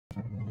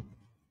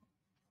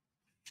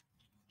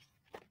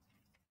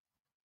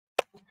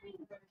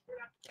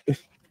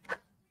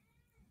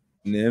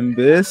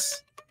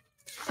Nimbus.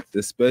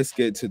 The space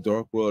gate to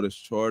Dark World is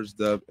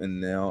charged up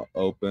and now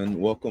open.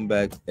 Welcome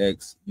back,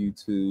 X,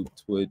 YouTube,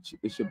 Twitch.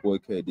 It's your boy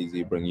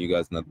KDZ bringing you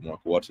guys another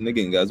market watching.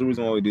 Again, guys, the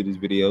reason why we do these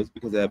videos is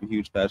because I have a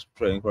huge passion for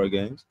trading card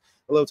games.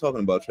 I love talking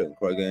about trading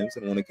card games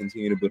and I want to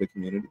continue to build a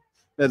community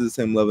that has the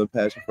same love and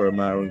passion for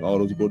admiring all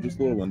those gorgeous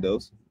lore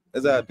windows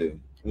as I do.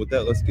 And with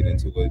that, let's get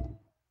into it.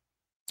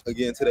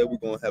 Again, today we're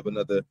going to have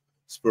another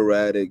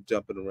sporadic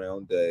jumping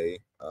around day.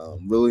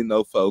 Really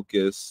no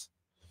focus.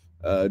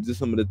 Just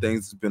some of the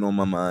things that's been on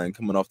my mind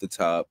coming off the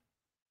top.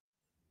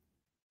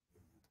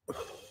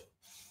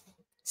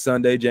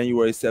 Sunday,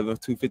 January 7th,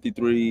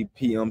 2:53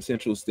 p.m.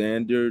 Central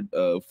Standard,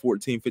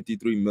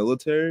 14:53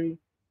 military.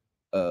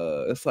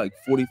 It's like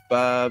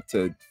 45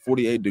 to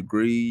 48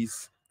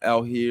 degrees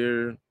out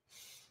here.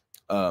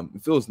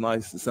 It feels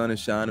nice. The sun is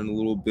shining a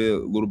little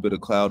bit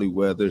of cloudy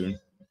weather.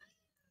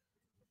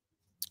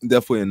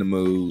 Definitely in the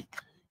mood,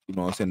 you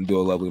know what I'm saying, to do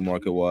a lovely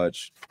market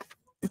watch.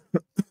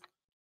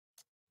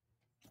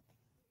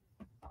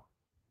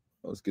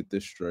 Let's get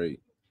this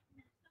straight.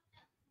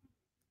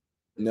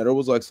 Now there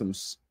was like some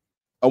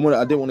I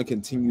didn't want to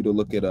continue to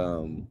look at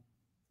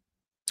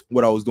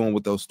what I was doing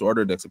with those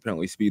starter decks.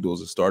 Apparently Speed was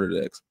a starter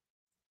decks.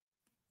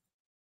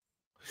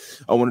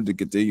 I wanted to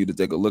continue to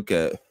take a look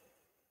at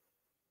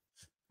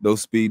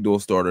those Speed dual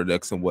starter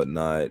decks and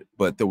whatnot,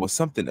 but there was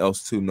something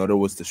else too. No, there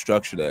was the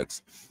structure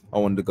decks. I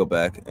wanted to go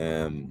back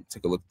and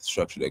take a look at the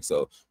structure deck.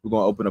 So we're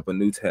gonna open up a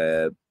new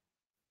tab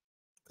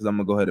because I'm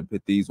gonna go ahead and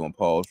put these on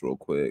pause real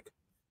quick.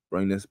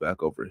 Bring this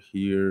back over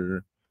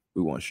here.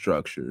 We want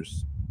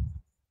structures.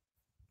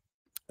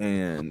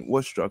 And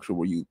what structure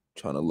were you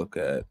trying to look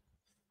at?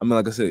 I mean,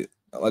 like I said,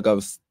 like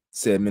I've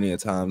said many a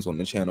times on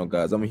the channel,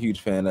 guys, I'm a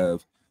huge fan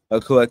of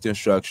collecting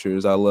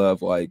structures. I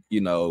love, like, you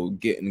know,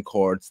 getting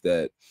cards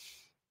that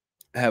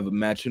have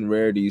matching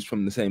rarities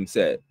from the same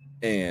set.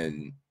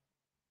 And,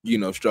 you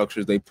know,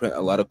 structures, they print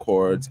a lot of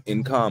cards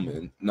in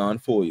common,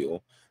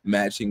 non-foil,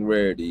 matching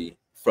rarity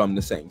from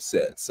the same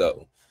set.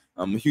 So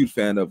I'm a huge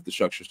fan of the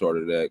structure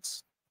starter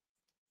decks.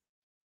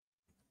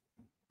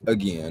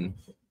 Again,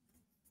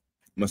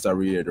 must I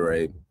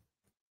reiterate,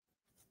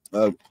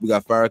 we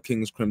got Fire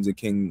Kings, Crimson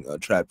King,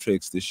 Trap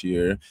Tricks this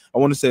year. I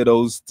want to say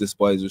those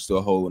displays are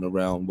still holding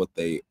around what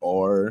they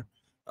are,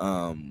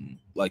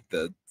 like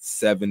the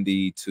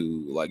 $70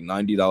 to like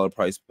 $90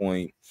 price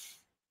point,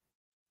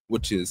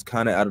 which is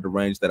kind of out of the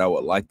range that I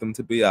would like them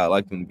to be. I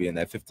like them to be in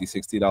that $50,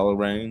 $60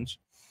 range.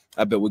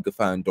 I bet we could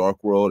find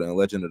Dark World and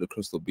Legend of the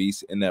Crystal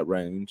Beast in that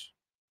range,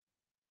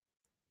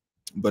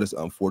 but it's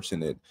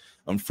unfortunate.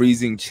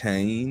 Freezing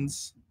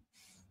Chains.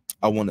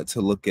 I wanted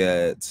to look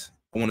at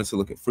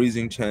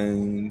Freezing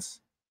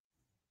Chains.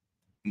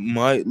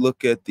 Might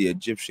look at the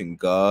Egyptian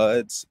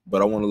gods,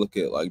 but I want to look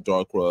at like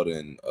Dark World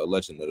and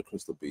Legend of the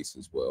Crystal Beast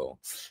as well.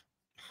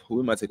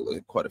 We might take a look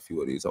at quite a few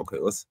of these. Okay,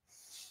 let's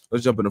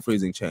jump into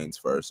Freezing Chains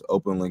first.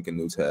 Open link and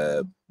new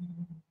tab.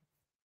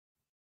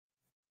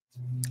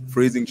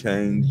 Freezing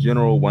Chains,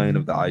 General Wayne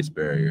of the Ice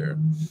Barrier.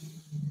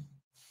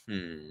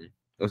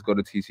 Let's go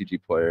to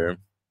TCG player.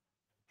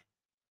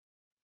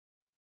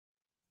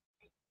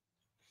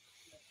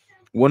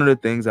 One of the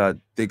things I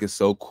think is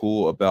so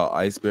cool about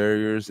ice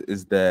barriers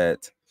is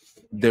that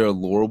their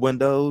lore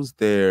windows,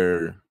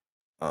 their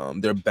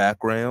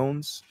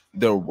backgrounds,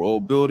 their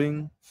world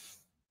building,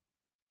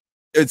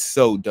 it's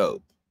so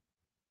dope.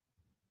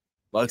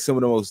 Like, some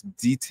of the most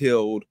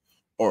detailed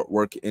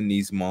artwork in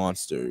these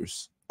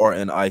monsters are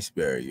in Ice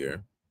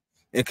Barrier.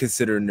 And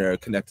considering they're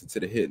connected to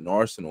the Hidden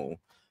Arsenal,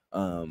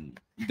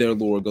 their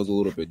lore goes a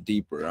little bit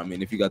deeper. I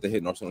mean, if you got the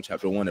Hidden Arsenal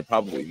Chapter 1, it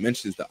probably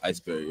mentions the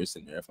Ice Barriers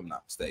in there, if I'm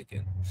not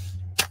mistaken.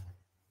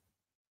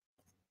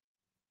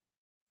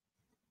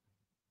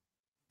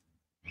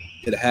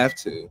 It'd have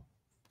to,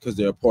 because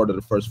they're a part of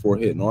the first 4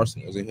 Hidden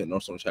Arsenals, and Hidden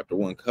Arsenal Chapter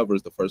 1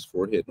 covers the first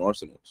 4 Hidden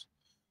Arsenals,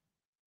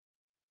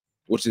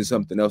 which is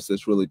something else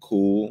that's really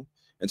cool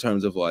in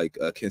terms of like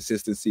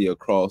consistency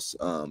across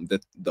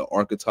the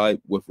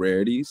archetype with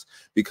rarities,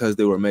 because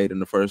they were made in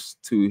the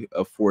first 2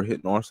 of 4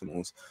 Hidden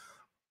Arsenals.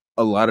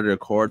 A lot of their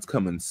cards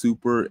come in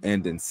super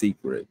and in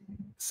secret.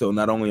 So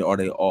not only are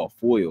they all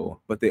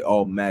foil, but they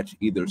all match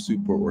either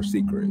super or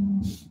secret.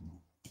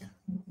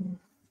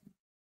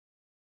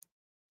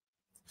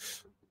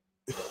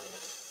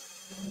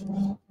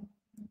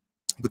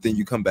 But then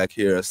you come back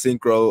here, a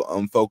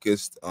synchro,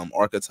 focused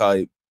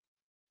archetype,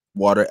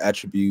 water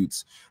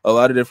attributes, a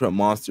lot of different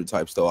monster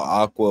types though.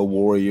 Aqua,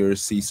 warrior,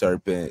 sea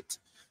serpent,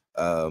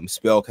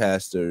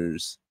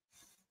 spellcasters.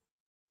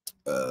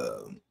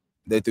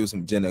 They threw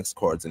some Gen X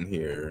cards in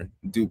here.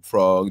 Duke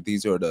Frog.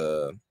 These are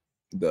the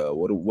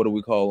what do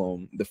we call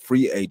them? The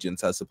free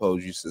agents, I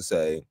suppose you should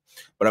say.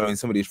 But I mean,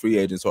 some of these free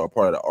agents are a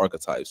part of the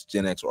archetypes.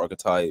 Gen X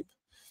archetype,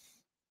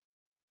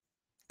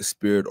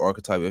 Spirit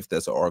archetype, if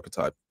that's an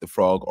archetype, the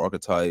Frog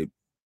archetype,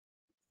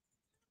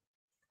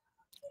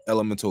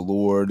 Elemental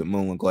Lord,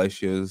 Moonland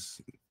Glaciers,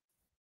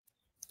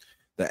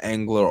 the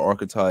Angler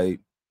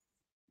archetype,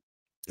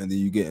 and then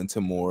you get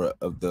into more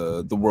of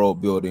the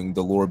world building,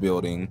 the lore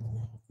building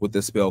with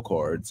the spell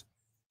cards.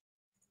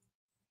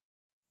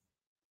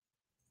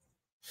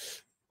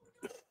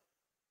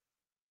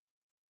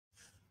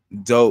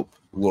 Dope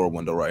lore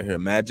window right here.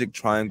 Magic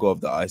Triangle of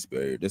the Ice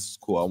Barrier. This is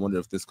cool. I wonder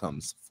if this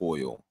comes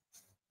foil.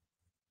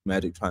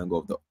 Magic Triangle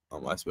of the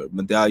Ice Barrier.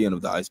 Medallion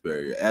of the Ice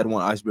Barrier. Add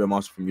one Ice Barrier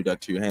monster from your deck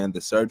to your hand.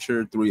 The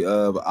Searcher, 3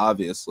 of,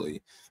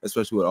 obviously.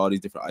 Especially with all these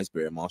different Ice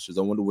Barrier monsters.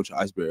 I wonder which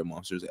Ice Barrier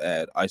monsters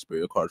add Ice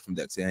Barrier cards from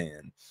deck to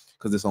hand.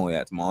 Because this only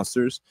adds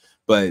monsters.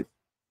 But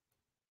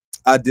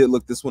I did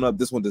look this one up.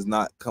 This one does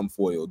not come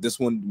foil. This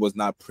one was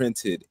not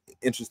printed,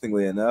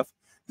 interestingly enough.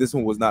 This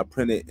one was not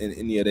printed in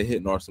any of the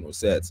Hidden Arsenal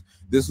sets.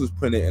 This was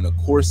printed in a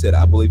core set.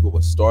 I believe it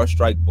was Star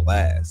Strike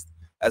Blast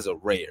as a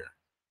rare.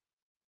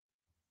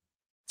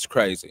 It's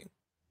crazy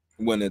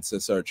when it's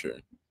a searcher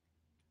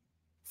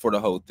for the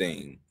whole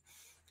thing.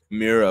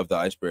 Mirror of the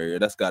Ice Barrier.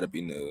 That's got to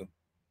be new. You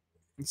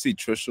can see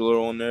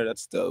Trishula on there.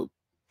 That's dope.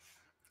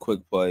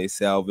 Quick Play,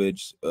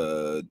 Salvage,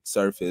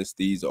 Surface.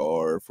 These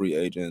are free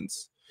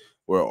agents.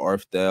 We're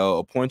Arfdale.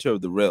 Appointer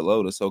of the Red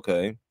Lotus.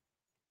 Okay.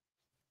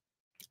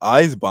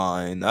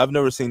 Icebind. I've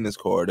never seen this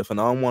card. If an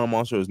unwanted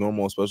monster is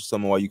normal special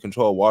summon while you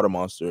control a water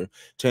monster,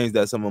 change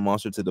that summon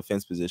monster to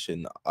defense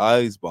position.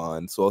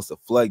 Icebind. So it's a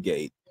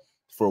floodgate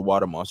for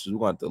water monsters. We're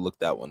going to have to look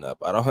that one up.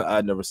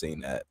 I've never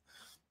seen that.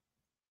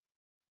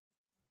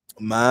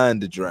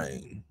 Mind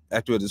Drain.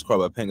 Activate this card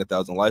by paying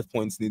 1,000 life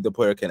points. Neither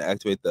player can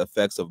activate the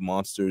effects of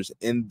monsters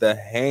in the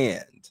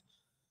hand.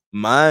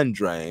 Mind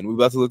Drain. We're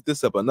about to look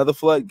this up. Another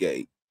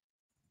floodgate.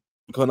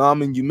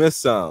 Konami, you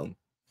missed some.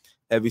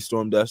 Heavy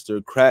Storm Duster,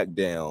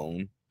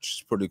 Crackdown, which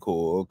is pretty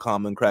cool.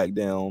 Common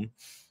Crackdown.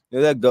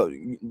 That go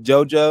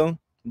Jojo,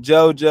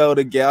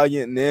 the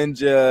Gallant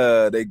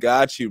Ninja. They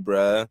got you,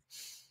 bruh.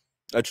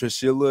 A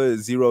Trishula,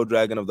 Zero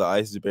Dragon of the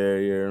Ice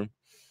Barrier.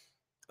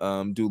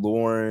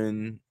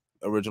 Duloran,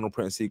 original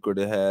print secret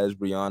it has.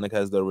 Brionic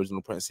has the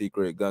original print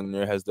secret.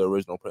 Gungnir has the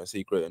original print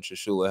secret. And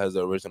Trishula has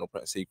the original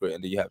print secret.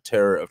 And then you have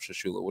Terror of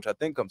Trishula, which I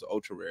think comes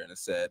ultra rare in a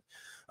set.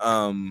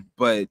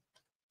 But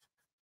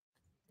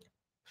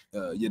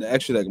yeah, the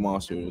extra deck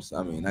monsters.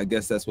 I mean, I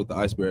guess that's what the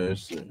Ice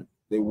Bears.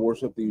 They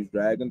worship these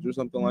dragons or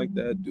something like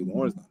that. Dude,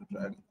 Lauren's not a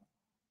dragon.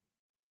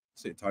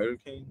 Say Tiger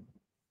King.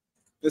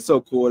 It's so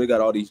cool. They got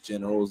all these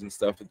generals and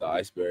stuff with the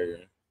Ice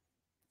Barrier.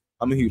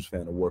 I'm a huge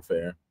fan of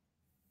Warfare.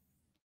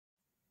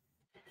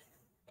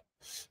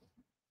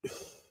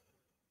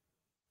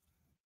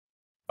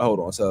 Hold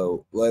on.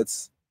 So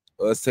let's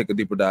take a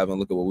deeper dive and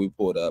look at what we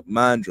pulled up.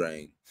 Mind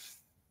Drain.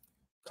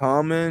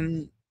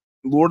 Common.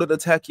 Lord of the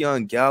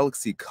Tachyon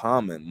Galaxy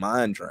Common.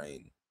 Mind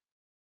Drain.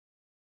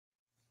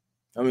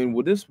 I mean,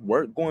 would this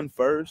work going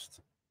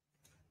first?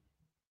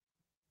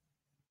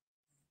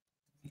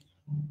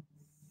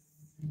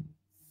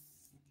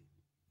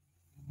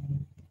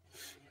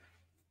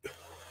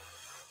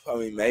 I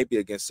mean, maybe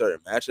against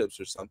certain matchups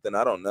or something.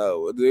 I don't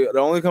know. It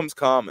only comes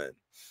common.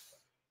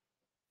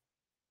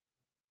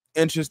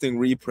 Interesting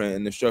reprint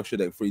in the structure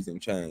deck Freezing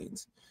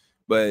Chains.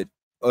 But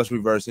let's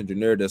reverse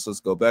engineer this. Let's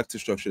go back to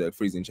structure deck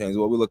Freezing Chains.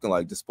 What we're looking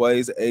like.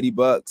 Displays,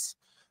 $80.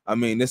 I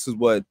mean, this is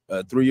what,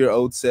 a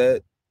 3-year-old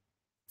set,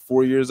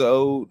 4 years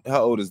old.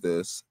 How old is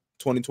this?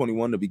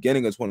 2021, the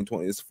beginning of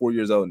 2020. It's 4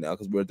 years old now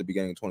because we're at the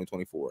beginning of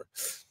 2024.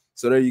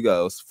 So there you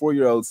go. It's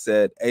 4-year-old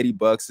set,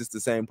 $80. It's the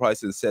same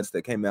price as the sets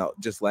that came out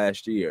just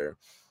last year.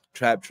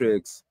 Trap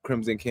Tricks,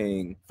 Crimson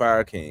King,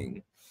 Fire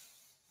King.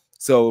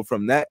 So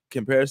from that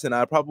comparison,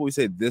 I'd probably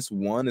say this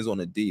one is on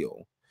a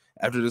deal.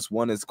 After this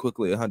one is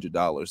quickly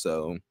 $100.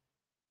 So,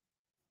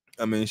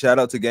 I mean, shout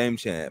out to Game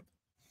Champ.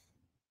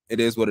 It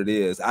is what it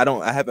is. I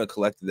haven't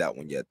collected that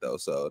one yet though,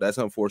 so that's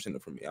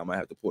unfortunate for me. I might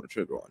have to pull the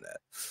trigger on that.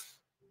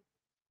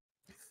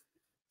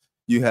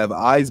 You have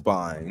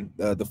Icebind,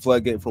 the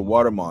floodgate for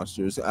water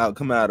monsters,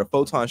 coming out of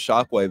Photon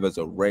Shockwave as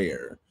a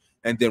rare,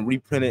 and then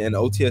reprinted in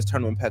OTS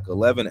Tournament Pack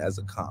 11 as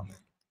a common.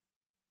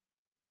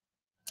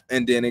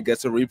 And then it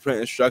gets a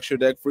reprint in Structure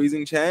Deck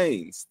Freezing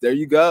Chains. There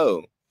you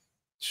go.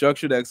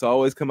 Structure decks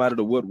always come out of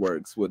the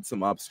woodworks with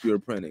some obscure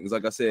printings.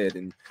 Like I said,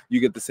 and you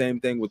get the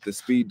same thing with the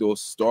Speed Duel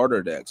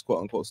starter decks,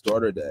 quote unquote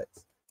starter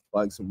decks.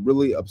 Like some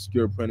really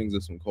obscure printings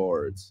of some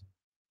cards,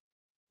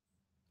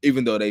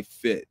 even though they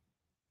fit.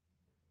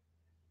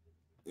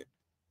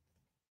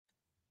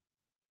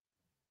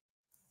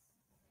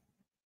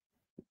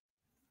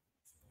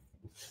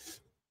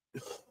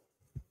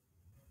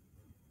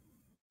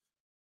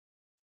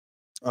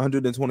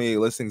 $128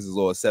 listings as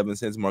low as 7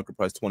 cents. Market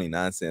price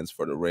 29 cents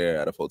for the rare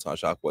out of Photon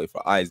Shockwave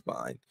for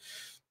Icebind.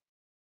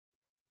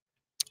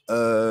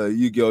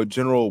 You go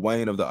General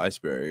Wayne of the Ice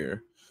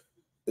Barrier.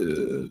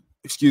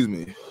 Excuse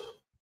me.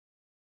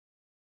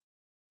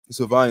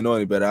 So if I didn't know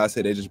any better, I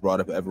say they just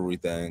brought up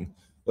everything.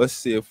 Let's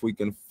see if we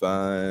can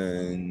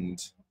find.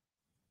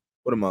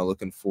 What am I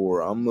looking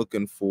for? I'm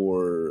looking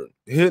for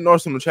Hidden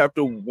Arsenal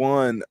Chapter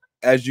 1.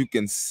 As you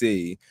can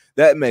see,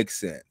 that makes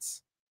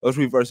sense. Let's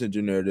reverse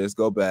engineer this.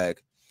 Go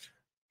back.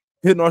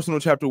 Hidden Arsenal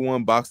Chapter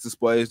 1 box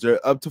displays.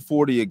 They're up to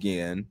 40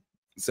 again.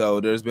 So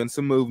there's been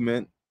some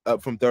movement.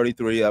 Up from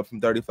 33, up from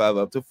 35,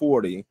 up to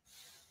 40.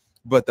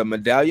 But the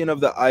Medallion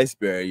of the Ice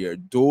Barrier,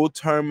 dual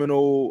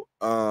terminal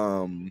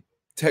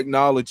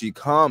technology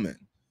common,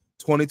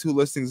 22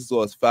 listings as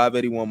well as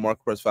 581,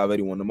 market price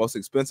 581. The most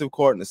expensive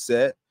card in the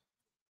set.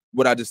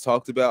 What I just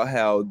talked about,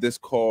 how this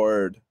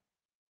card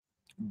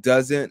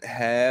doesn't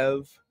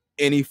have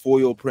any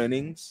foil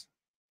printings,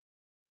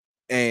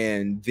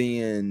 and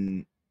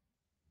then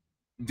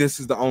this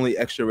is the only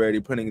extra rarity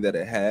printing that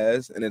it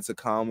has, and it's a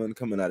common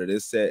coming out of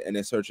this set, and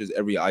it searches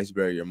every ice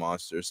barrier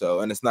monster.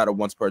 So, and it's not a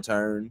once per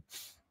turn.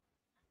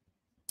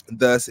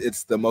 Thus,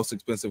 it's the most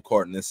expensive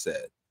card in this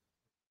set.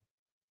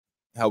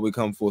 How we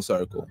come full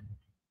circle.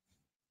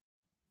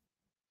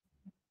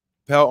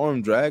 Power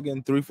Arm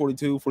Dragon,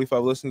 342,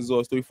 45 listings as well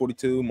as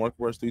 342, market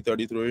price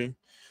 333.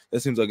 That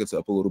seems like it's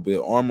up a little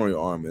bit. Armory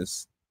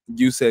Armus,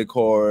 Yusei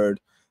card,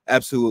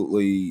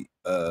 absolutely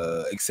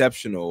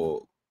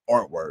exceptional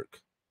artwork.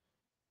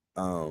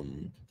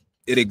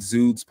 It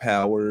exudes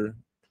power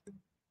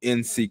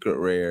in secret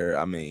rare.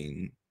 I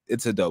mean,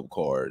 it's a dope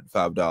card.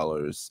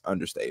 $5,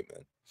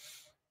 understatement.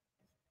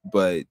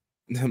 But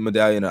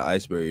Medallion of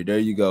Ice Barrier, there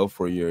you go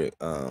for your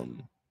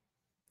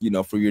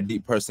for your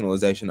deep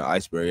personalization of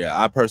Ice Barrier.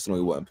 I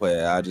personally wouldn't play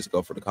it. I just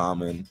go for the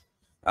common.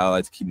 I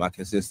like to keep my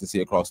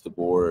consistency across the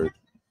board.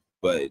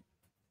 But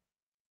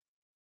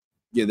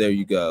yeah, there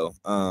you go.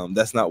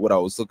 That's not what I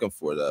was looking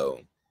for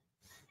though.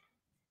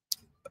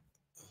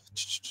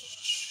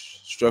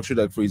 Structure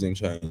deck freezing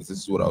chains. This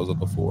is what I was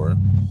looking for.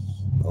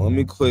 Now, let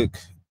me click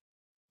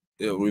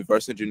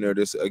reverse engineer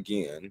this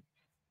again.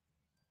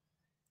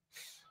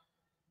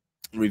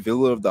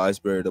 Revealer of the Ice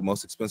Barrier, the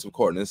most expensive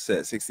card in this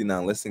set,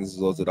 69 listings as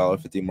well as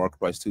 $1.50, market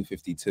price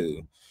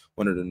 $2.52.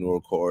 One of the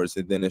newer cards.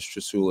 And then it's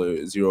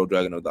Trishula, Zero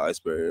Dragon of the Ice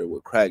Barrier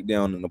with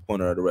Crackdown and the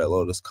Pointer of the Red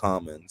Lotus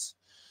commons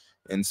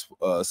in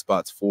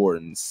spots 4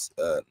 and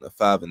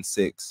 5 and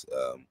 6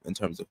 in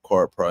terms of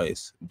card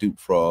price. Dupe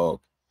Frog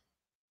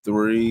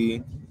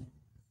 3.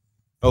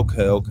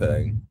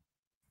 Okay.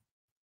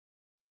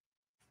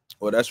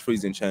 Well, that's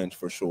freezing change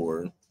for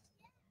sure.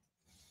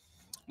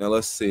 Now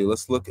let's see.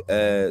 Let's look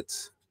at.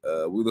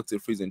 We looked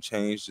at freezing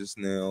change just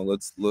now.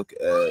 Let's look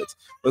at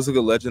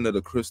Legend of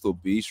the Crystal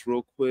Beast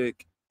real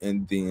quick,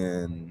 and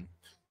then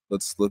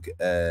let's look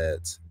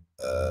at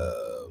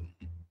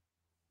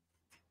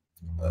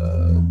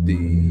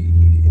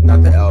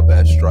not the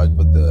Alabaster Strike,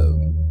 but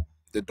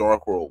the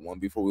Dark World one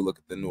before we look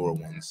at the newer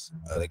ones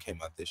that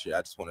came out this year.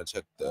 I just want to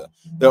check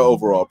their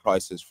overall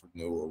prices for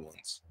newer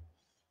ones.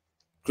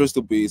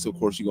 Crystal Beast, of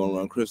course, you're gonna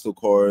run crystal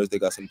cards. They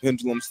got some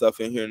pendulum stuff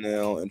in here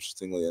now.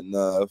 Interestingly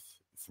enough,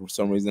 for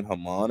some reason,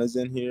 Haman is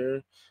in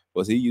here.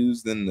 Was he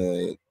used in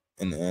the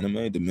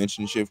anime?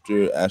 Dimension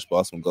Shifter, Ash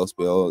Blossom, Ghost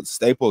Bell.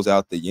 Staples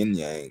out the yin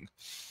yang.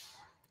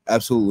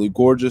 Absolutely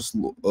gorgeous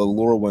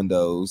lore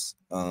windows,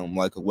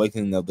 like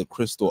Awakening of the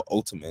Crystal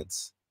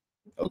Ultimates.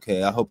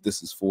 Okay, I hope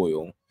this is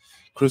foil.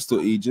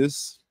 Crystal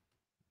Aegis,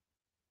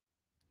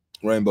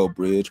 Rainbow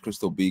Bridge,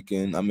 Crystal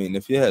Beacon. I mean,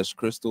 if it has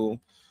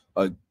crystal,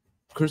 like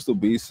Crystal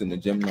Beasts and the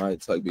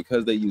Geminites, like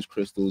because they use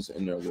crystals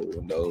in their lore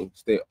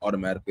windows, they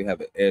automatically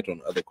have an edge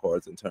on other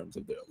cards in terms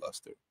of their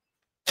luster.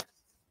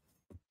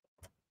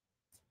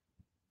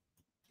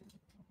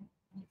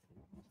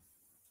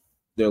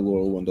 Their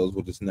lore windows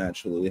will just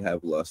naturally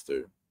have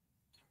luster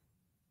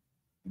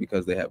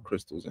because they have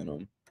crystals in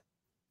them.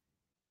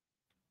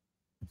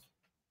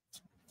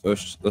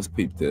 Let's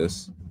peep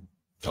this.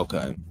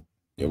 Okay.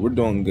 Yeah, we're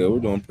doing good. We're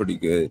doing pretty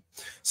good.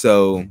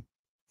 So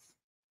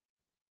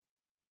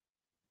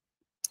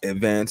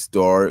Advanced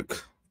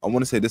Dark. I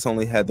want to say this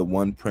only had the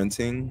one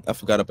printing. I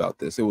forgot about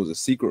this. It was a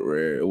secret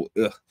rare.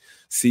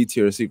 C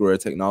tier secret rare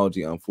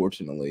technology,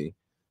 unfortunately.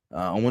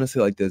 I want to say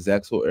like the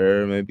Zexal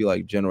Error, maybe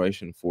like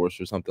Generation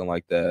Force or something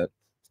like that.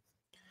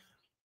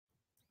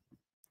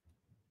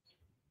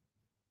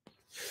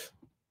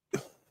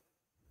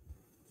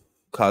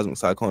 Cosmic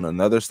Cyclone,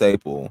 another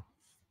staple.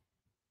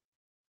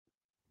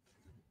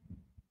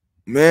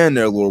 Man,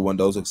 their lore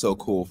windows look so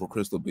cool for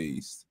Crystal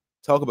Beast.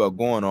 Talk about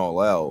going all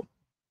out.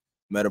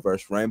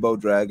 Metaverse Rainbow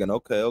Dragon.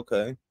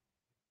 Okay.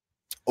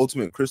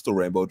 Ultimate Crystal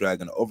Rainbow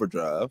Dragon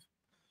Overdrive.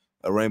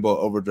 A Rainbow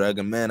Over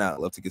Dragon. Man, I'd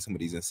love to get some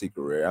of these in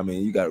secret rare. I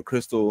mean, you got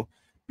Crystal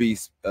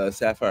Beast,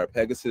 Sapphire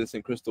Pegasus,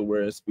 and Crystal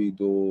Rare Speed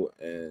Duel.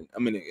 And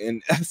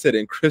I said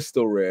in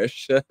Crystal Rare,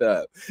 shut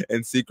up.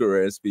 And Secret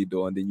Rare Speed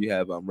Duel. And then you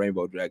have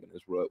Rainbow Dragon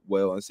as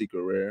well in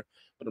Secret Rare.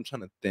 But I'm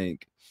trying to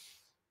think.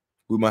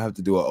 We might have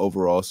to do an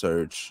overall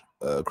search.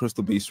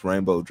 Crystal Beast,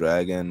 Rainbow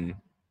Dragon,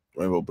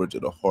 Rainbow Bridge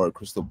of the Heart,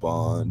 Crystal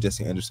Bond,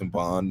 Jesse Anderson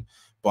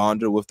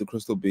Bonder with the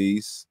Crystal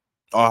Beast.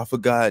 Oh, I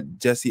forgot.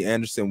 Jesse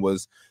Anderson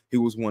was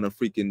one of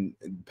freaking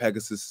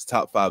Pegasus'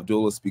 top 5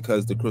 duelists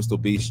because the Crystal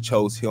Beast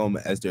chose him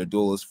as their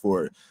duelist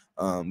for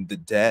the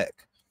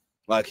deck.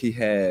 Like he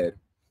had,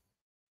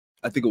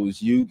 I think it was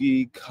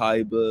Yugi,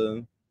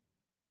 Kaiba.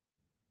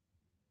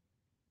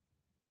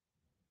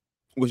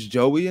 Was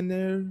Joey in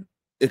there?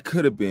 It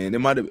could have been. It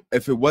might have.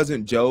 If it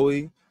wasn't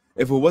Joey,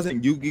 if it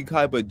wasn't Yugi,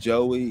 Kaiba,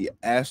 Joey,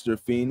 Aster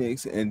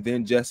Phoenix, and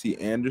then Jesse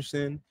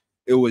Anderson,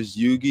 it was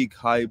Yugi,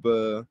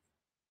 Kaiba,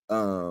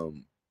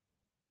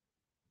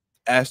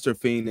 Aster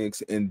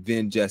Phoenix, and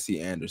then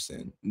Jesse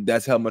Anderson.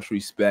 That's how much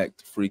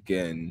respect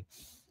freaking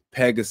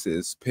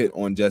Pegasus pit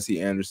on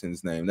Jesse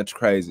Anderson's name. That's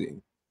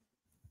crazy.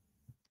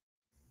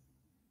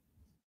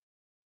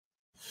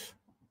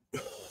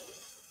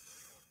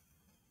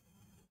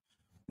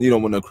 You know,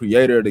 when the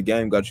creator of the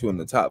game got you in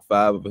the top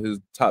 5 of his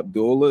top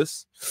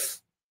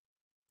duelists,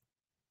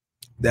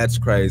 that's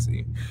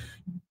crazy.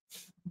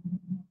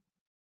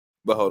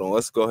 But hold on,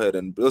 let's go ahead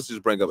and let's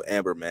just bring up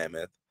Amber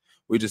Mammoth.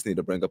 We just need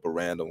to bring up a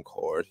random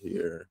card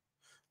here.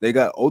 They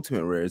got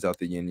ultimate rares out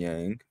the yin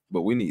yang,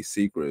 but we need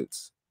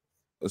secrets.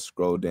 Let's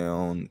scroll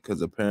down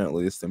because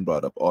apparently it's been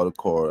brought up all the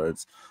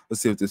cards.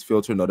 Let's see if this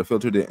filter. No, the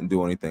filter didn't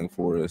do anything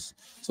for us.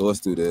 So let's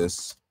do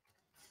this.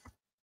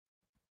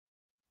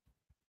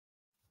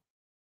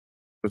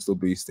 Crystal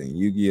Beast and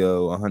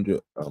Yu-Gi-Oh! 100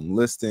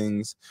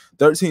 listings,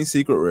 13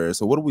 secret rares.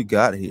 So what do we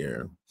got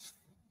here?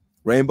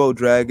 Rainbow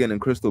Dragon and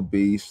Crystal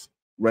Beast.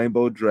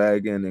 Rainbow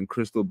Dragon and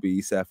Crystal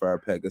Beast, Sapphire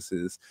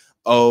Pegasus.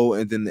 Oh,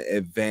 and then the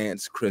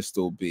advanced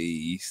Crystal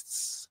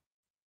Beasts.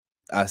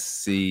 I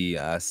see.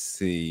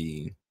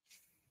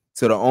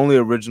 So the only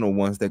original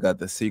ones that got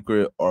the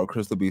secret are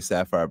Crystal Beast,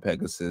 Sapphire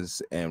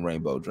Pegasus, and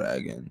Rainbow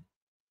Dragon.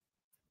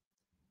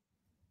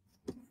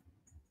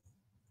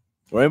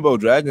 Rainbow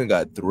Dragon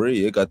got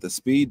 3. It got the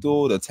Speed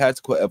Duel, the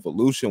Tactical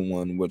Evolution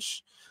one,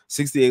 which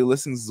 68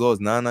 listings as well as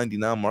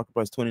 $9.99, market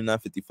price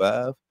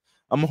 $29.55.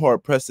 I'm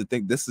hard pressed to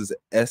think this is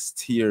S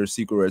tier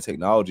secret rare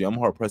technology. I'm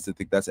hard pressed to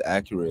think that's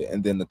accurate.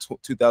 And then the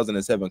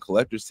 2007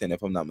 Collector's 10,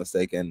 if I'm not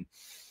mistaken,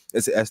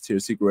 it's S tier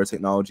secret rare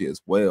technology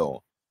as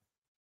well.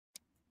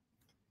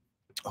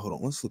 Hold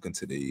on, let's look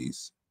into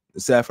these. The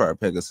Sapphire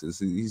Pegasus,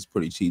 he's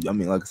pretty cheap. I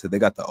mean, like I said, they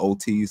got the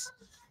OTs,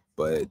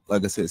 but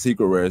like I said,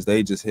 secret rares,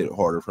 they just hit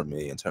harder for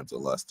me in terms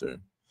of luster.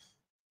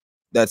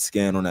 That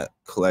scan on that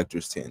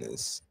Collector's 10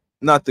 is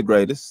not the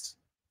greatest.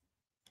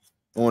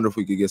 I wonder if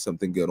we could get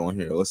something good on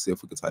here. Let's see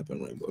if we can type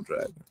in Rainbow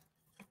Dragon.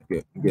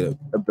 Get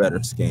a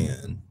better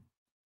scan.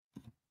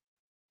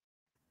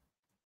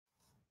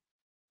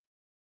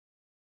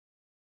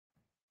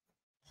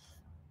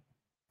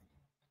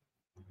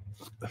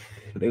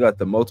 They got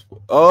the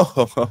multiple.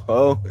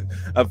 Oh,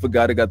 I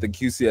forgot it got the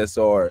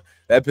QCSR.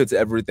 That puts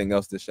everything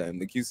else to shame.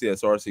 The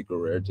QCSR secret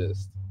rare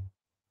just,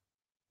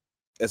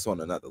 it's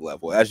on another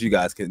level. As you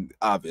guys can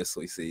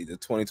obviously see, the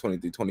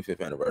 2023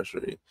 25th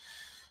anniversary.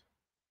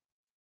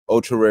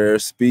 Ultra rare,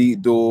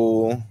 Speed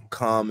Duel,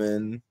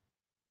 common,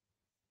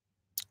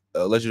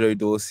 Legendary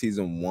Duel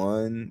Season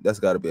 1. That's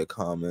got to be a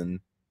common.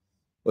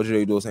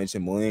 Legendary Duels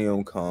Ancient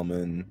Millennium,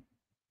 common.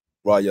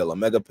 Raw Yellow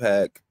Mega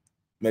Pack,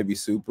 maybe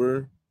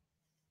Super.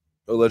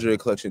 Legendary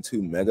Collection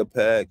 2 Mega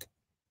Pack,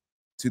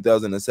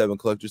 2007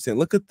 Collector's 10.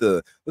 Look at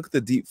the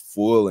deep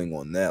foiling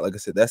on that. Like I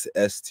said, that's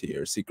S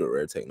tier secret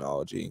rare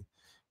technology.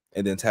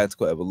 And then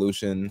Tactical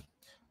Evolution.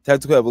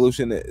 Tactical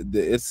Evolution,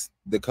 it's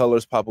the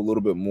colors pop a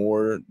little bit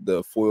more.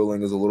 The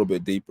foiling is a little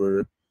bit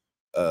deeper.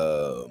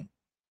 But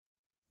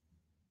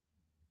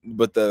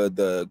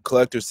the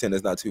Collector's 10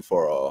 is not too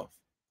far off.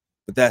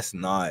 But that's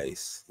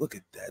nice. Look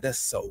at that. That's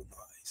so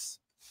nice.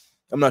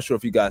 I'm not sure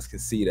if you guys can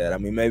see that. I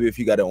mean, maybe if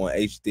you got it on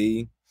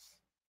HD.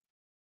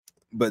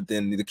 But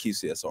then the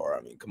QCSR,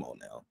 I mean, come on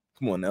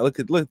now. Look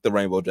at the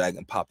Rainbow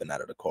Dragon popping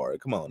out of the card.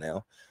 Come on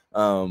now.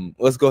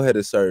 Let's go ahead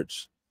and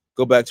search.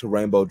 Go back to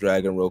Rainbow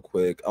Dragon real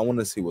quick. I want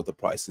to see what the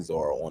prices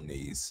are on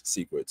these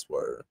secrets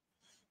were.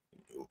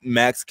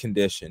 Max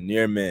condition,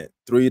 near mint,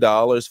 $3,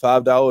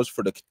 $5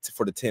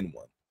 for the 10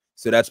 one.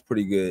 So that's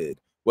pretty good.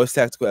 What's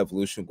Tactical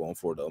Evolution going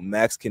for though?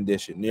 Max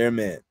condition, near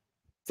mint,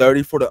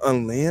 30 for the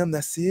unlim.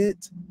 That's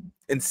it,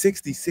 and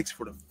 66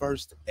 for the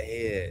first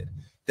ed.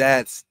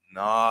 That's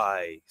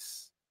nice.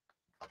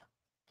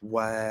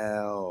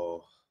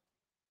 Wow.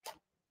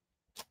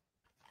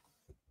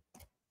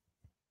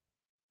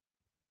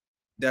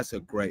 That's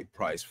a great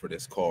price for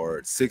this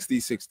card.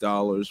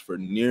 $66 for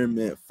near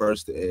mint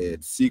first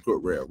ed secret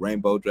rare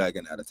Rainbow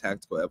Dragon out of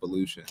Tactical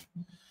Evolution.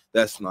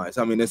 That's nice.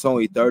 I mean, it's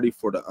only 30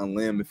 for the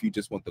unlim if you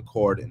just want the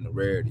card and the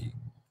rarity.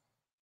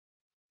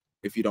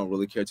 If you don't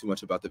really care too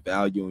much about the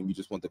value and you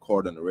just want the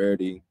card and the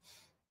rarity,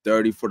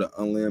 30 for the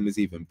unlim is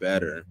even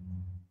better.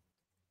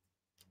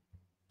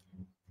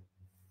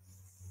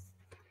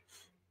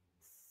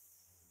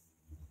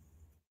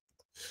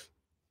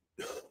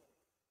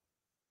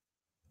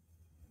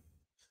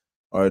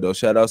 All right, though.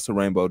 Shout outs to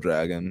Rainbow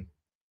Dragon.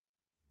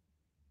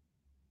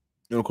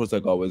 And of course,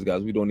 like always,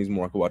 guys, we're doing these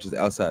market watches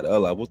outside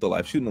of live with the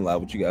live shooting live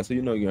with you guys. So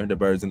you know you're hearing the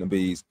birds and the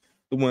bees,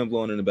 the wind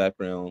blowing in the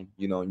background,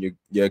 you know, and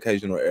your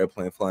occasional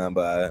airplane flying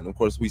by. And of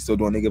course, we still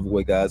doing the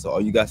giveaway, guys. So all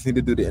you guys need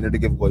to do to enter the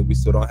giveaway, we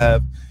still don't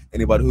have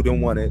anybody who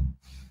didn't want it.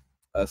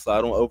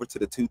 Slide on over to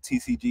the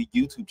 2TCG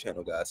YouTube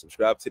channel, guys.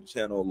 Subscribe to the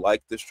channel,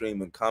 like the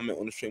stream, and comment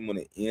on the stream when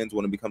it ends,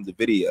 when it becomes a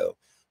video.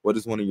 What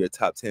is one of your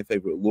top 10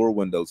 favorite lure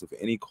windows of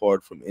any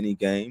card from any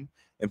game?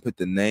 And put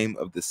the name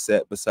of the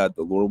set beside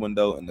the lure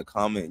window in the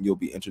comment, and you'll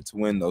be entered to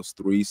win those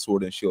 3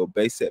 Sword and Shield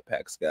base set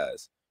packs,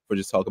 guys. For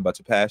just talking about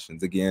your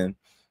passions. Again,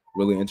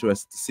 really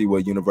interested to see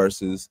what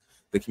universes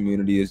the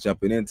community is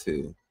jumping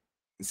into.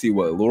 And see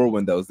what lure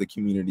windows the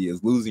community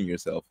is losing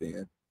yourself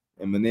in.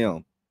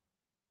 Eminem.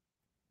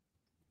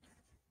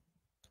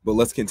 But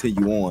let's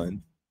continue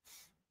on.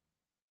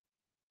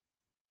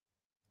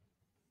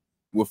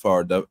 with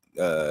our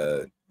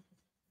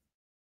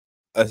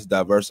us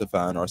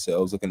diversifying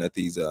ourselves, looking at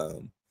these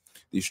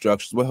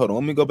structures. Wait, hold on.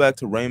 Let me go back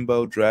to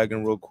Rainbow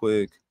Dragon real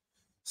quick.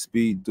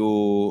 Speed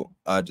Duel.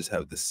 I just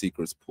have the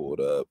secrets pulled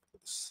up.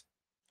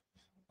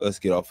 Let's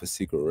get off a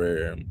secret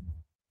rare.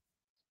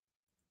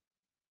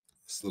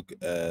 Let's look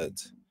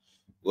at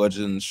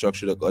Legend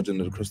Structure Deck, Legend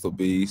of the Crystal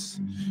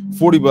Beast.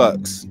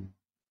 $40.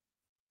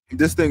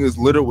 This thing is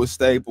littered with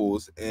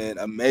staples and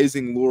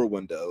amazing lure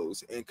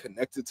windows and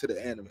connected to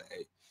the anime.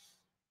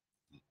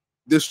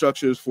 This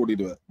structure is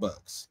 $40.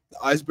 The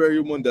Ice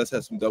Barrier one does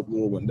have some dope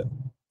lure window.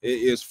 It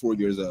is 4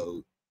 years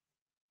old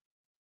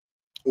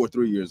or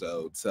 3 years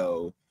old.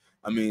 So,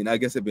 I mean, I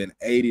guess it being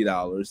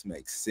 $80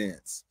 makes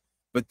sense.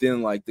 But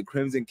then, like the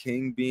Crimson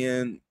King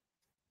being,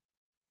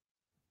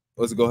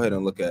 let's go ahead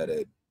and look at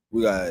it.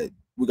 We got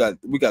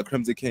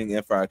Crimson King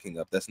and Fire King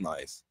up. That's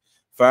nice.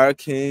 Fire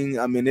King,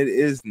 I mean, it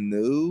is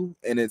new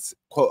and it's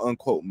quote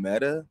unquote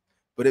meta,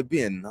 but it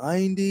being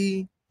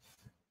 90,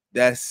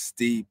 that's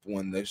steep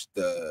when the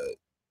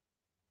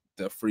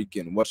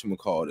freaking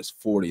whatchamacallit is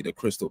 40, the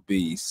Crystal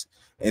Beast.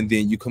 And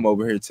then you come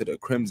over here to the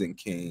Crimson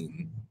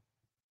King.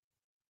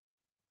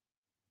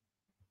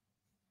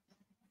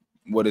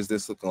 What is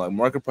this looking like?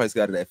 Market price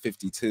got it at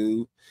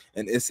 52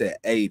 and it's at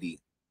 80.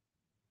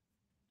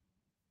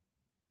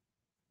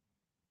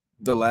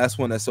 The last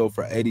one that sold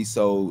for 80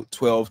 sold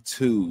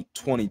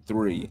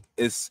 12/2/23.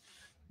 It's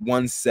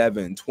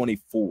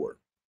 17/24.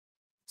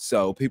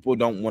 So people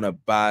don't want to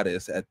buy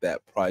this at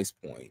that price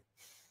point.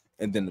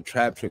 And then the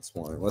Trap Tricks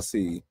one. Let's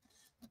see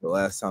the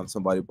last time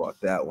somebody bought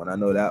that one. I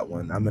know that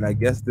one. I mean, I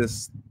guess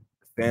this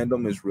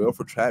fandom is real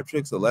for Trap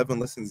Tricks. 11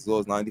 listings as low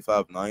as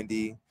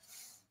 95.90.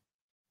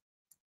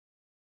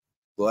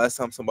 The last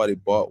time somebody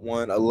bought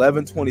one,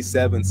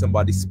 11/27,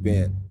 somebody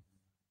spent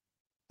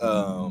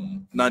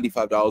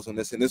 $95 on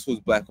this, and this was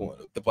back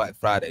on the Black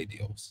Friday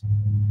deals.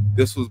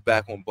 This was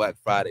back on Black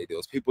Friday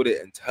deals. People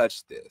didn't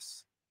touch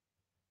this,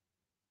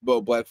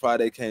 but Black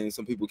Friday came.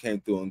 Some people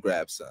came through and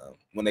grabbed some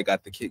when they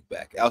got the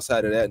kickback.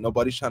 Outside of that,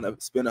 nobody's trying to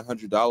spend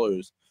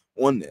 $100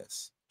 on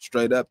this.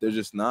 Straight up, they're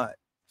just not.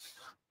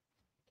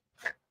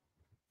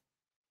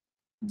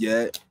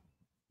 Yet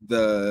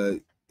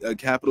the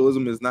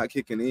capitalism is not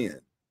kicking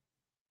in.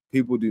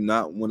 People do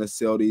not want to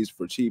sell these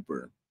for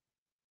cheaper.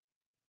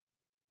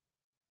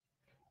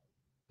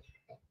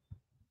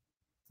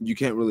 You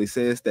can't really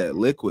say it's that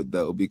liquid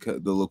though,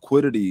 because the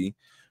liquidity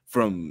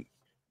from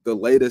the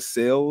latest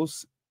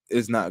sales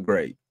is not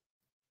great.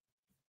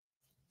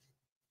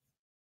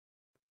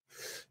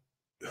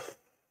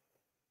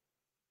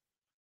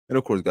 And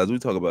of course, guys, we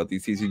talk about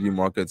these TCG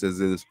markets as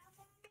if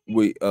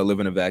we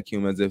live in a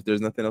vacuum, as if there's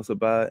nothing else to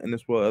buy in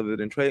this world other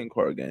than trading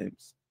card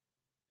games.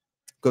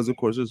 Because of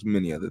course, there's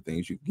many other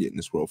things you can get in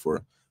this world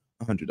for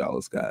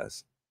 $100,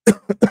 guys.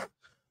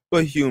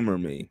 But humor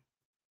me.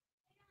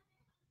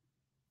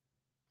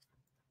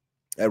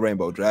 That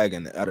Rainbow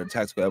Dragon out of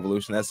Tactical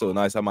Evolution, that's so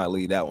nice. I might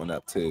leave that one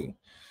up too.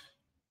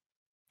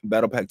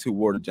 Battle Pack 2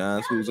 War of the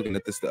Giants. We was looking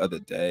at this the other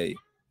day.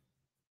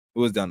 It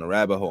was down the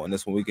rabbit hole, and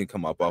this one we can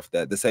come up off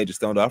that. The Sage of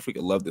Stone, though, I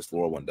freaking love this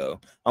lore one though.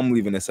 I'm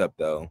leaving this up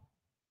though.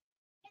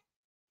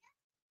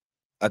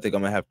 I think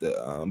I'm gonna have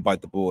to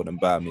bite the bullet and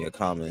buy me a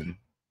common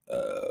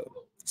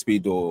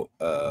Speed Duel.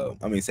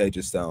 Sage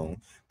of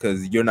Stone,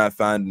 because you're not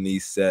finding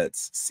these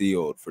sets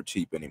sealed for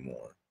cheap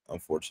anymore.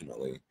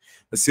 Unfortunately,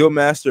 the Seal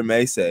Master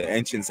Mesa,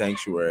 Ancient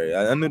Sanctuary.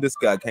 I knew this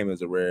guy came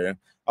as a rare.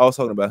 I was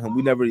talking about him.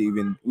 We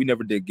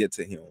never did get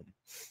to him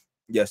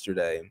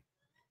yesterday.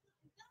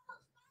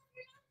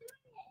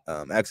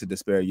 Acts of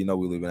Despair. You know,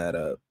 we leaving that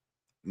up.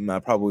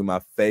 Probably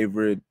my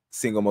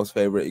single most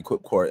favorite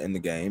equipped card in the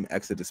game,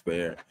 Acts of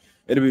Despair.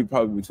 It'll be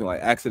probably between like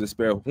Acts of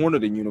Despair, Horn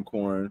of the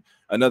Unicorn,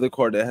 another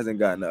card that hasn't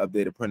gotten an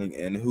updated printing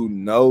in who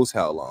knows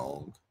how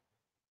long.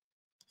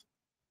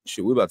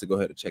 Shoot, we're about to go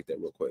ahead and check that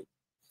real quick.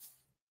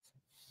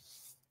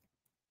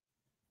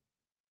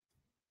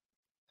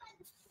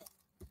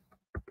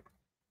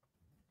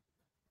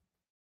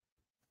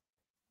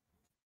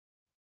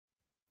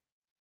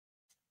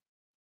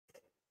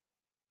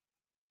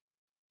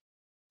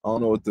 I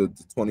don't know what the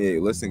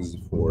 28 listings is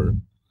for.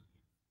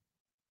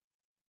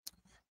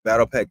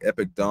 Battle Pack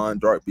Epic Dawn,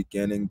 Dark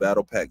Beginning,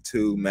 Battle Pack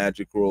 2,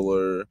 Magic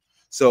Roller.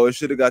 So it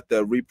should have got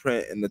the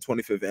reprint in the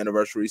 25th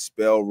anniversary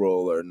Spell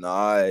Roller.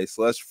 Nice.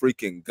 Let's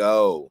freaking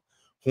go.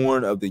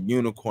 Horn of the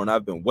Unicorn.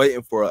 I've been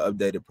waiting for an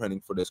updated printing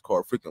for this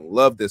card. Freaking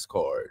love this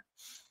card.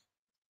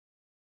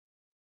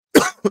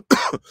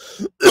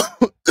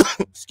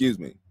 Excuse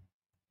me.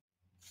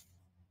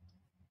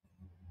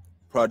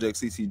 Project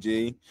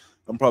CCG.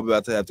 I'm probably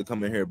about to have to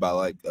come in here by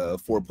like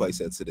 4 play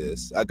sets of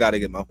this. I got to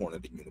get my Horn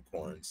of the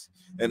Unicorns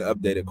and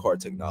updated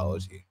card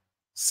technology.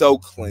 So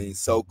clean,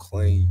 so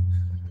clean.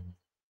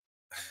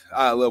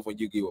 I love when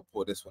Yu-Gi will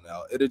pull this one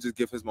out. It'll just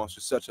give his monster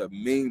such a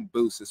mean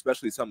boost,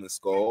 especially Summon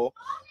Skull.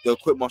 The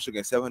equipped monster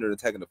gains 700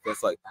 attack and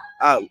defense. Like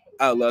I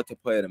love to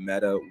play in a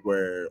meta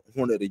where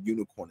Horn of the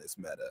Unicorn is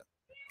meta.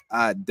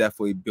 I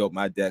definitely built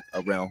my deck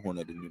around Horn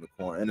of the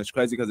Unicorn, and it's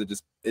crazy because it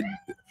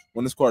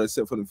when this card is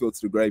sent from the field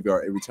to the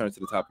graveyard, it returns to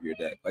the top of your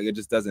deck. Like it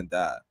just doesn't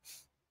die.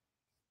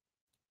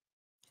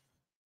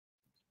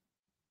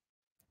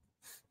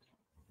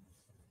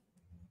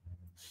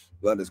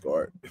 Blood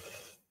discard.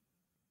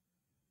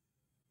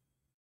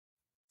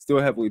 Still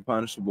heavily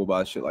punishable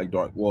by shit like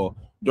Dark. Well,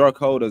 Dark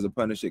Hole doesn't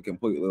punish it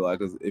completely. Like,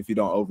 if you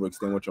don't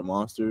overextend with your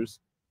monsters,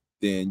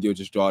 then you'll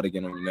just draw it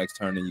again on your next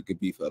turn, and you could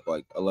beef up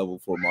like a level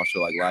 4 monster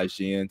like Lai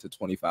Jin to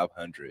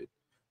 2,500,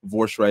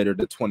 Vorse Raider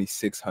to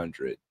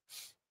 2,600.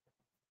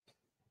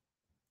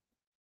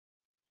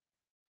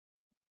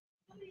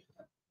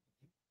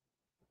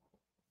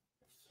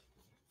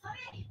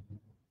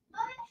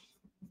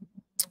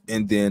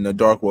 And then the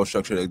Dark World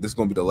structure deck. This is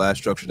going to be the last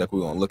structure deck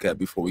we're going to look at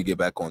before we get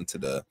back onto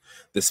the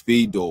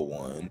Speed Duel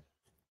one.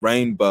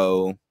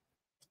 Rainbow,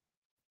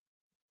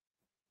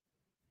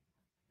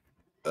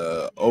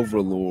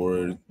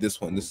 Overlord. This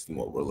is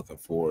what we're looking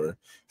for.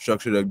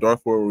 Structure deck,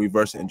 Dark World,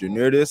 reverse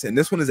engineer this. And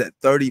this one is at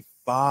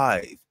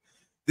 35.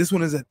 This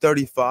one is at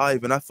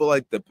 35. And I feel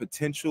like the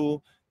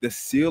potential, the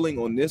ceiling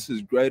on this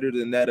is greater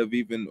than that of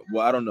even,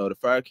 well, I don't know. The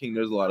Fire King,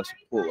 there's a lot of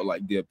support with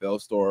like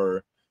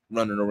Bellstar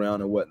running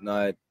around and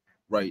whatnot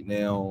right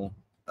now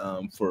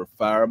for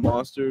fire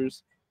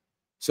monsters.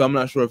 So I'm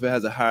not sure if it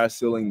has a higher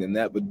ceiling than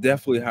that, but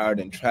definitely higher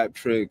than Trap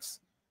Tricks,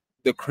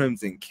 the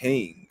Crimson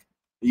King.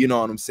 You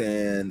know what I'm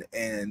saying?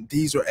 And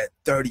these are at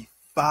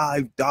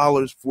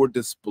 $35 for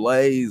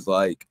displays.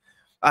 Like,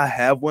 I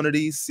have one of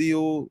these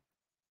sealed,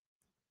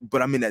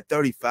 but I mean at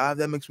 35,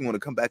 that makes me want to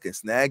come back and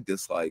snag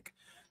this. Like,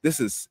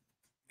 this is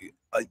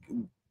like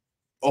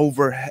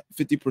over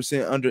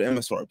 50% under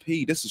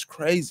MSRP. This is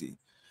crazy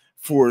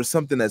for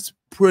something that's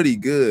pretty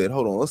good.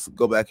 Hold on, let's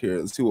go back here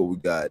and see what we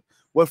got.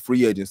 What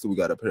free agents do we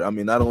got up here? I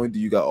mean, not only do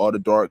you got all the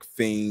Dark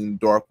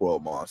Fiend, Dark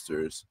World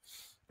monsters,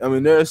 I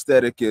mean, their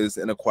aesthetic is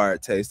an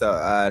acquired taste.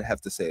 I'd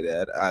have to say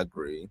that. I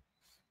agree.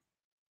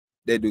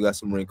 They do got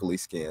some wrinkly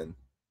skin.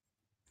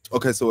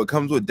 Okay, so it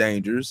comes with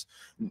dangers.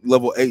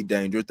 Level 8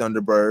 danger,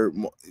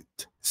 Thunderbird,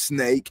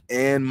 Snake,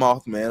 and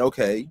Mothman.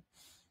 Okay.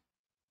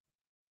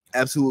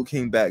 Absolute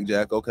King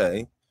Backjack.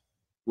 Okay.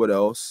 What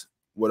else?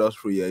 What else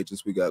free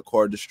agents? We got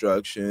Card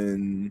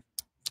Destruction,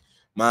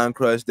 Mind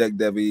Crush, Deck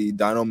Devi,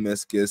 Dino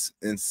Miscus,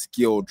 and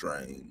Skill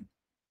Drain.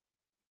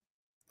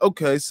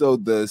 Okay, so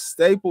the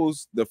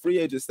staples, the free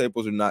agent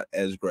staples are not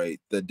as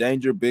great. The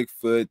Danger,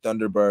 Bigfoot,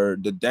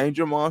 Thunderbird, the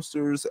Danger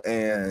monsters,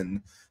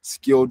 and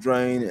Skill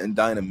Drain and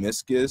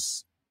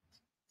Dynamiscus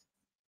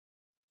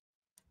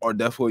are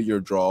definitely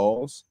your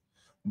draws.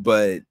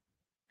 But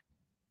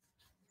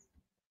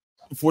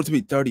for it to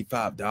be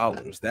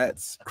 $35,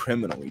 that's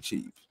criminally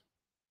cheap.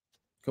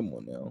 Come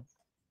on now.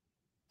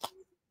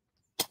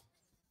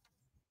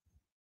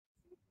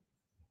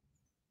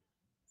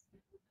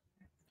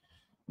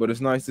 But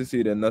it's nice to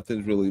see that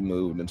nothing's really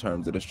moved in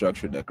terms of the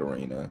structure deck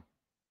arena.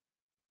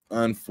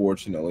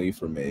 Unfortunately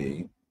for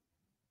me,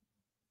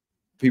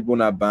 people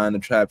not buying the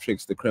Trap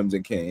Tricks, the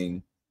Crimson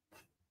King,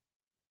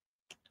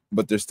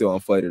 but they're still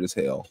inflated as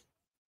hell.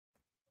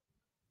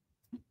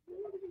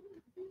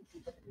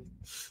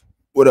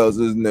 What else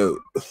is new?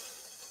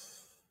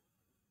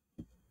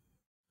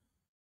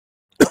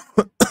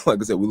 Like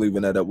I said, we're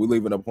leaving that up. We're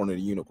leaving up Hornet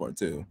the Unicorn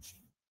too.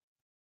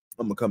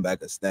 I'm gonna come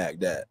back and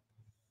snag that.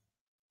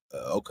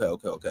 Okay.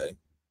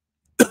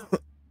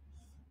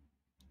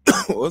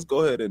 Let's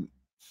go ahead and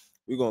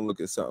we're gonna look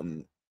at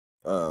something,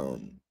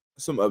 some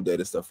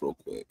updated stuff real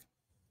quick.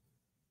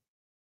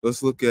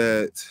 Let's look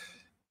at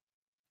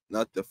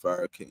not the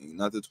Fire King,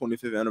 not the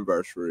 25th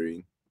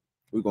anniversary.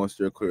 We're gonna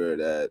steer clear of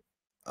that.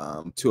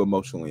 Too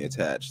emotionally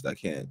attached. I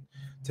can't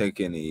take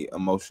any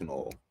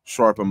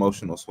sharp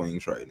emotional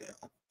swings right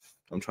now.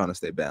 I'm trying to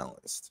stay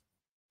balanced.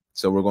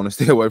 So we're going to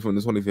stay away from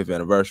the 25th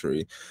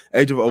anniversary.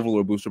 Age of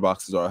Overlord booster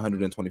boxes are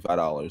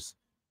 $125.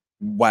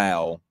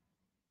 Wow.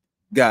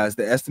 Guys,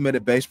 the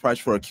estimated base price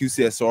for a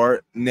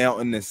QCSR now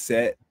in this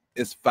set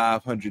is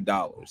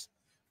 $500.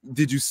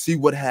 Did you see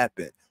what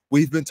happened?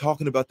 We've been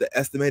talking about the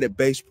estimated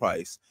base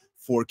price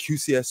for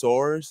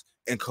QCSRs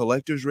and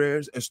collector's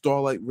rares and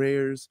Starlight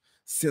rares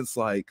since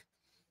like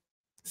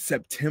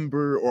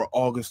September or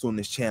August on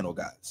this channel,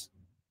 guys.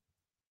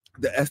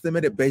 The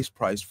estimated base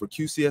price for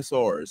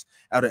QCSRs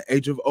out of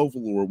Age of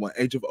Overlord, when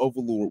Age of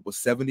Overlord was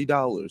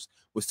 $70,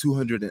 was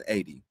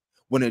 $280.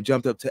 When it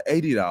jumped up to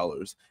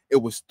 $80, it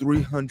was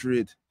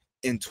 $320.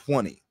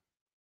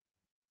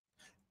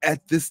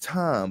 At this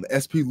time,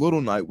 SP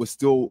Little Knight was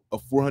still a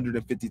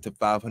 $450 to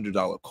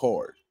 $500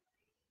 card,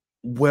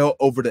 well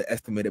over the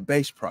estimated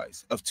base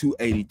price of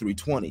 $280,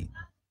 $320.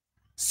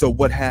 So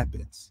what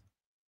happens?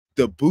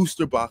 The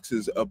booster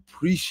boxes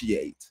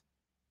appreciate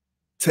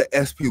to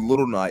SP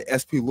Little Knight.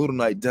 SP Little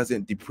Knight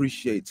doesn't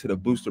depreciate to the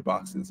booster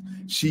boxes.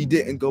 She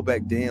didn't go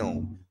back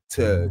down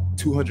to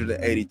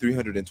 $280,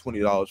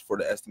 $320 for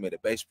the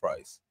estimated base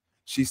price.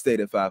 She stayed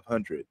at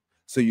 $500.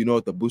 So you know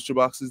what the booster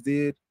boxes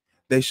did?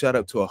 They shot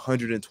up to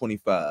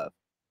 $125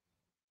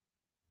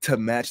 to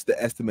match the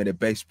estimated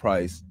base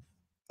price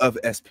of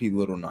SP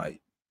Little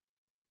Knight.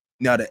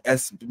 Now the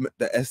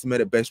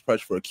estimated base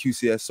price for a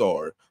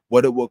QCSR,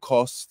 what it will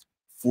cost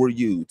for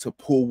you to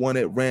pull one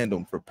at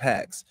random for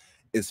packs,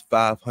 is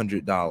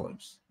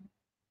 $500.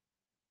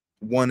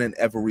 One in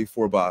every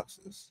 4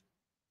 boxes.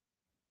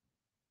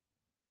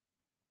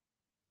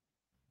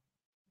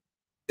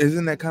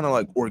 Isn't that kind of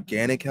like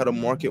organic how the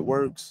market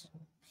works?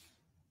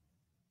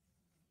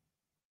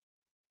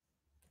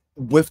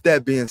 With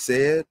that being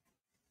said,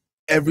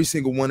 every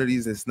single one of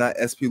these that's not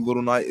SP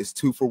Little Knight is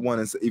 2 for 1,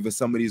 and even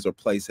some of these are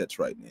play sets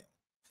right now.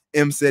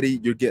 M City,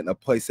 you're getting a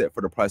play set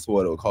for the price of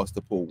what it would cost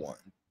to pull one.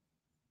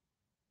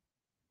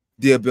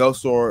 The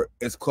Abelsor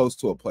is close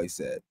to a play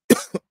set.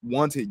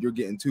 Wanted, you're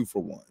getting 2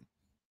 for 1.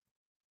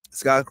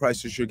 Sky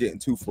Crisis, you're getting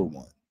 2 for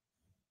 1.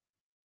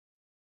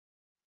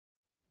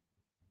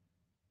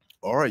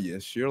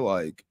 Arius, you're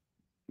like,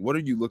 what are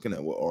you looking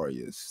at with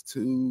Arius?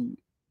 2,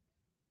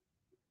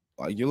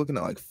 like you're looking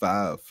at like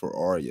 5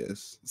 for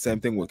Arius. Same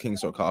thing with King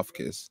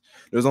Sarcophagus.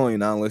 There's only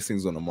 9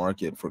 listings on the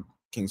market for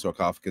King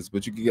Sarcophagus,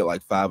 but you could get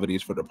like 5 of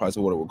these for the price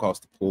of what it would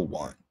cost to pull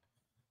one.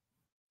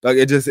 Like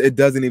it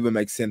doesn't even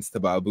make sense to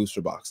buy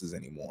booster boxes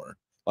anymore.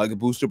 Like the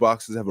booster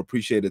boxes have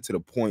appreciated to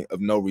the point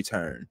of no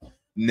return.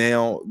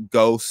 Now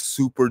go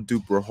super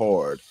duper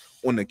hard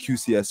on the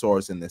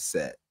QCSRs in this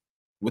set.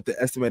 With the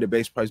estimated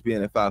base price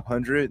being at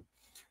 500,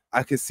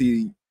 I could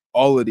see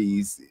all of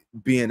these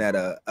being at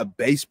a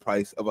base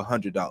price of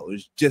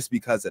 $100 just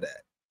because of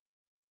that.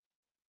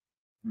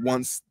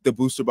 Once the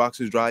booster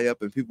boxes dry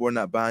up and people are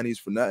not buying these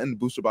for nothing,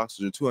 booster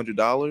boxes are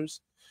 $200.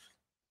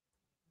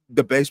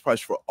 The base price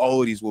for all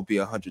of these will be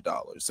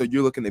 $100. So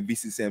you're looking at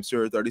VC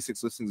Samsura,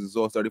 36 listings as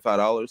low as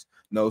 $35.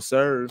 No,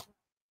 sir.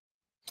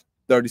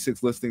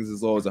 36 listings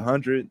as low as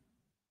 100.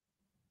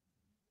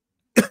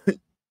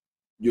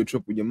 You'll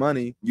triple your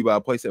money. You buy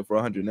a playset for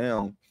 100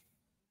 now.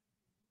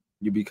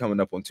 You'll be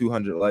coming up on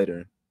 200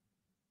 later.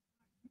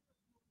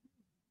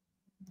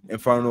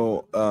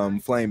 Infernal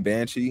Flame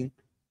Banshee,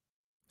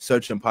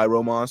 Search and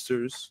Pyro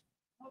Monsters,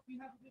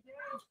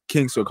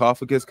 King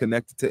Sarcophagus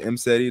connected to M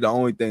City. The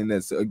only thing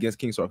that's against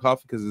King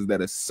Sarcophagus is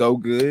that it's so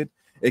good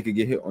it could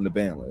get hit on the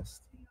ban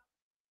list.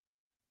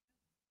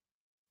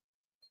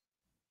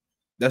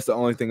 That's the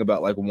only thing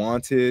about like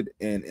Wanted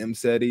and M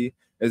City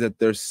is that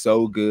they're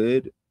so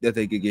good that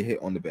they could get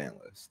hit on the ban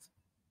list.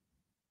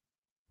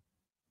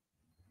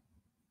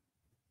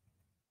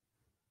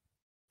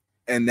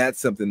 And that's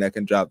something that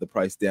can drop the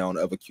price down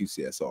of a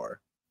QCSR.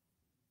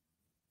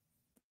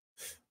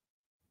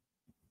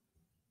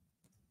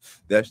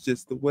 That's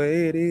just the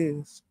way it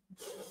is.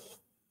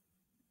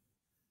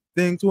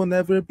 Things will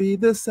never be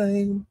the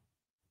same.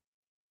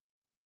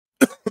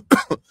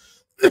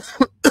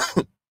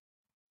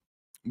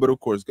 But of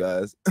course,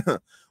 guys,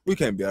 we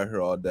can't be out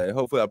here all day.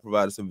 Hopefully, I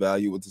provided some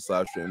value with this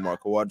live stream.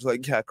 Marco Waters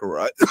like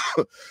Kakarot.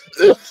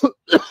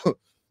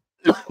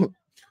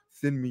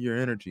 Send me your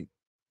energy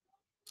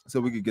so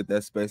we could get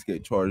that space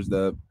gate charged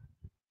up.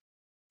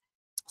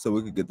 So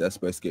we could get that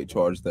space gate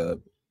charged up.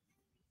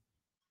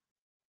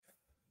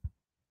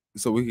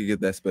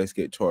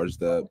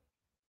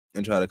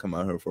 And try to come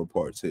out here for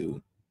part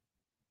 2.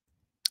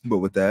 But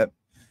with that,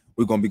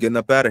 we're gonna be getting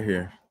up out of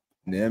here.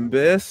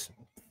 Nimbus,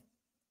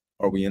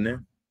 are we in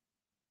there?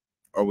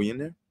 Are we in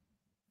there?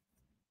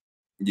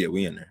 Yeah,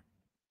 we in there.